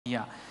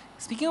Yeah.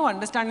 Speaking of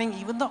understanding,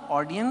 even the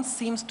audience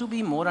seems to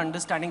be more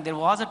understanding. There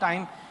was a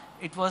time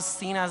it was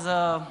seen as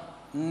a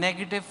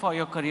negative for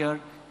your career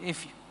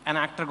if an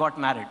actor got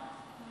married.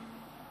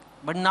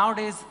 But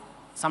nowadays,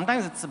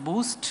 sometimes it's a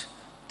boost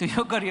to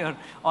your career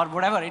or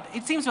whatever.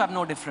 It seems to have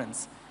no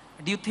difference.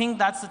 Do you think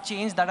that's a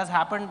change that has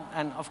happened?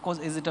 And of course,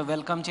 is it a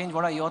welcome change?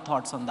 What are your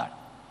thoughts on that?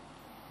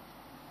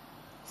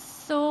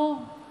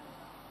 So,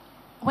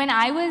 when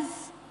I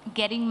was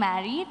getting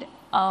married,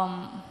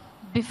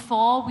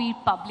 before we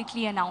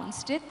publicly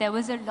announced it, there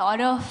was a lot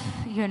of,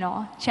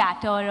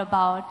 chatter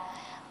about,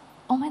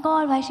 oh my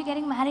God, why is she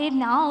getting married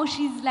now?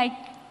 She's like,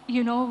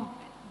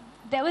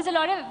 there was a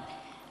lot of,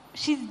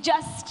 she's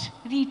just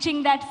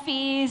reaching that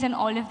phase and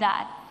all of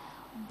that.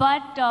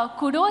 But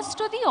kudos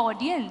to the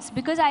audience,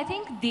 because I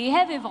think they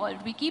have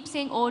evolved. We keep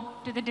saying, oh,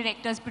 to the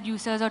directors,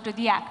 producers, or to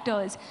the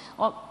actors,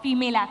 or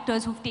female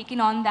actors who've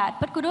taken on that.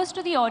 But kudos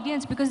to the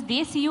audience, because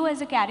they see you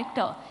as a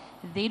character.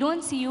 They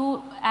don't see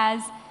you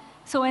as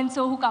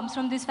so-and-so who comes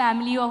from this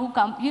family, or who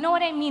come, you know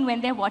what I mean,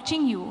 when they're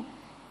watching you.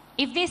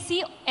 If they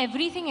see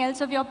everything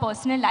else of your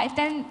personal life,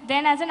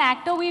 then as an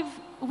actor,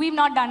 we've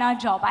not done our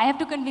job. I have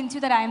to convince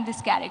you that I am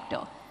this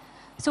character.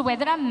 So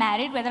whether I'm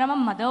married, whether I'm a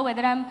mother,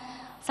 whether I'm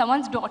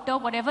someone's daughter,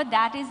 whatever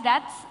that is,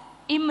 that's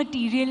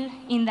immaterial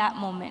in that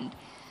moment.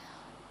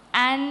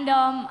 And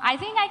I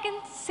think I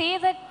can say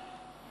that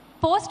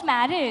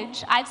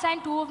post-marriage, I've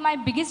signed 2 of my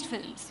biggest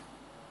films.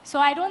 So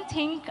I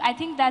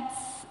think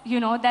that's,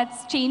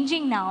 that's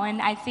changing now.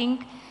 And I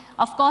think,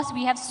 of course,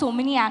 we have so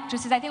many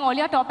actresses. I think all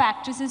your top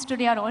actresses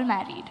today are all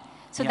married.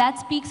 So that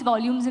speaks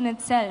volumes in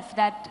itself,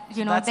 that,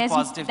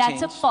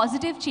 that's a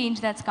positive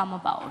change that's come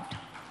about.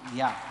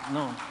 Yeah,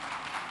 no.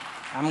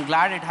 I'm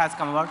glad it has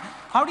come about.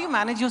 How do you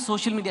manage your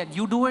social media?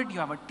 You do it, you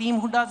have a team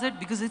who does it,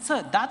 because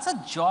that's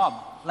a job.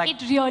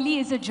 It really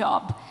is a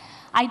job.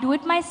 I do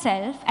it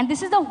myself, and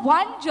this is the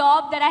one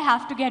job that I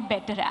have to get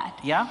better at.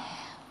 Yeah?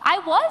 I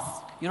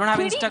was You don't have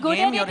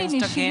Instagram, your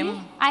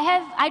Instagram?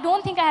 I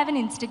don't think I have an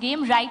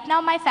Instagram. Right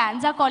now, my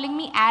fans are calling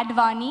me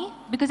Advani,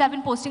 because I've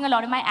been posting a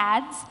lot of my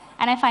ads,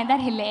 and I find that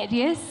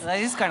hilarious. That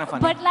is kind of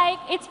funny. But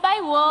it's by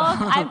work.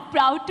 I'm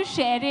proud to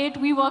share it.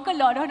 We work a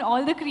lot on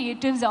all the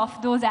creatives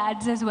of those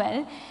ads as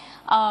well.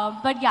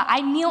 But yeah,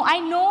 I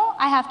know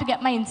I have to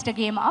get my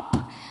Instagram up.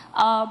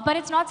 But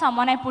it's not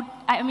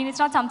it's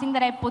not something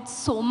that I put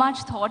so much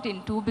thought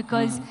into,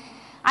 because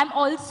I'm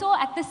also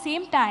at the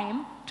same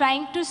time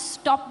trying to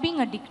stop being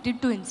addicted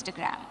to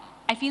Instagram.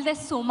 I feel there's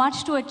so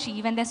much to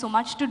achieve, and there's so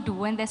much to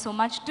do, and there's so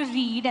much to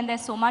read, and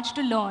there's so much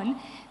to learn,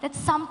 that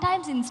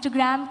sometimes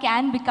Instagram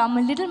can become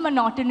a little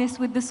monotonous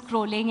with the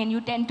scrolling, and you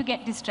tend to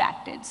get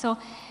distracted. So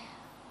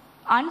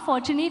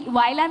unfortunately,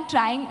 while I'm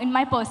trying in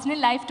my personal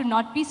life to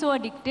not be so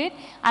addicted,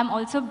 I'm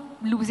also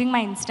losing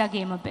my Insta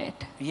game a bit.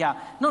 Yeah.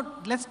 No,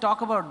 let's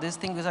talk about this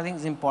thing, because I think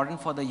it's important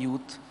for the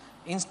youth.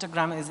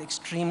 Instagram is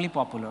extremely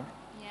popular.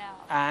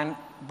 Yeah.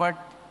 But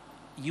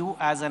you,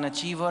 as an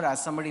achiever,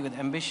 as somebody with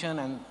ambition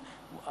and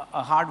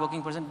a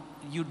hard-working person,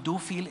 you do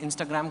feel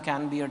Instagram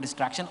can be a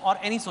distraction, or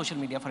any social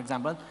media, for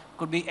example.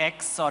 Could be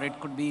X, or it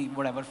could be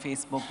whatever,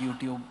 Facebook,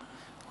 YouTube,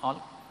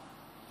 all.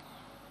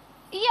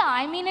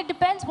 Yeah, it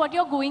depends what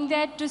you're going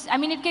there to.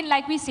 It can,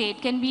 like we say,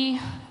 it can be,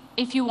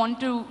 if you want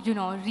to,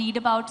 read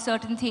about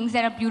certain things,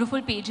 there are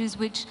beautiful pages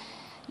which,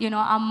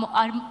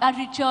 are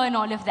richer and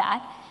all of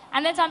that.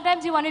 And then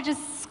sometimes you want to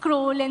just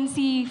scroll and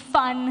see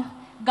fun,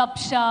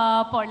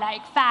 gupshup, or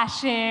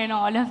fashion,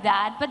 all of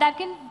that. But that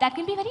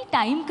can be very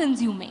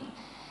time-consuming.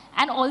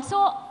 And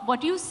also,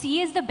 what you see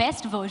is the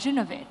best version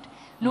of it.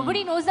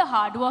 Nobody knows the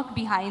hard work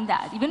behind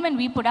that. Even when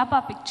we put up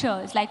our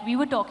pictures, like we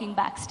were talking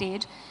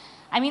backstage,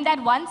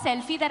 that one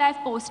selfie that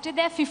I've posted,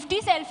 there are 50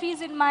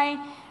 selfies in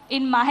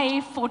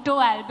my photo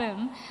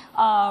album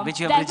which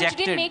you have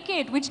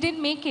rejected. Which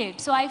didn't make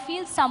it. So I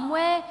feel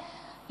somewhere,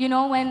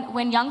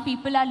 when young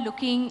people are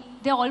looking,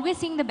 they're always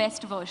seeing the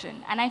best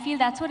version. And I feel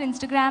that's what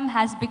Instagram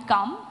has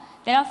become.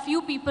 There are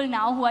few people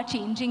now who are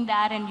changing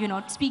that and,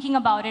 speaking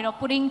about it, or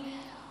putting,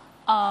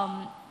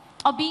 trying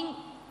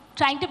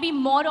to be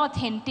more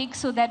authentic,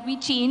 so that we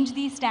change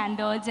these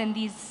standards and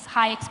these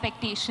high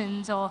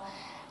expectations, or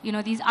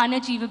these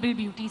unachievable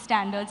beauty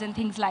standards and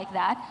things like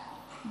that.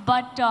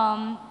 But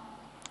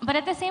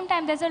at the same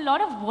time, there's a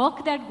lot of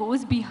work that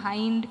goes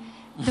behind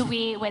the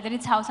way, whether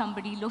it's how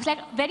somebody looks.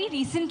 Very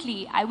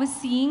recently, I was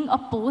seeing a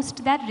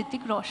post that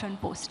Hrithik Roshan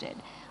posted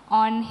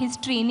on his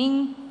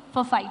training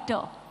for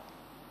fighter.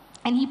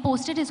 And he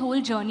posted his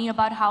whole journey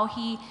about how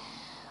he,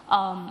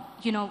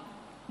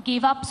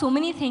 gave up so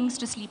many things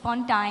to sleep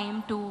on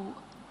time, to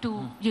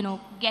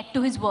get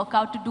to his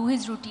workout, to do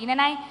his routine. And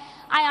I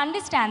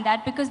understand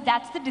that, because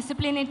that's the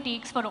discipline it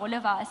takes for all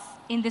of us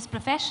in this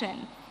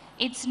profession.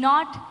 It's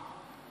not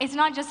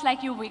just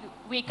like you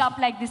wake up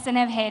like this and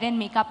have hair and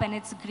makeup and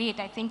it's great.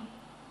 I think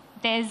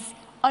there's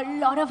a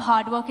lot of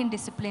hard work and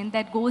discipline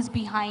that goes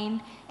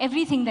behind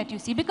everything that you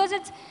see, because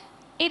it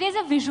is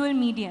a visual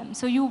medium.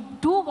 So you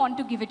do want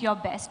to give it your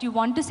best. You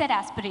want to set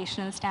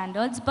aspirational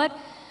standards, but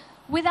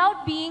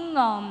without being,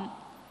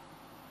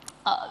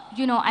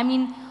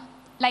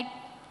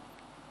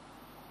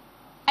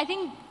 I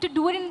think to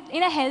do it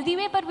in a healthy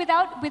way, but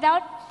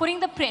without putting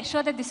the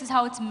pressure that this is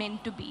how it's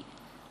meant to be.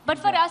 But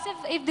for us,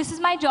 if this is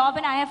my job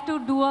and I have to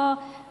do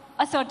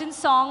a certain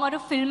song or a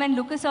film and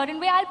look a certain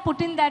way, I'll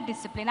put in that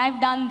discipline. I've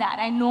done that.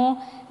 I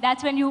know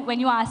that's when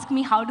you ask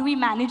me, how do we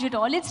manage it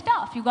all? It's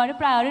tough. You got to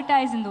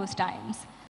prioritize in those times.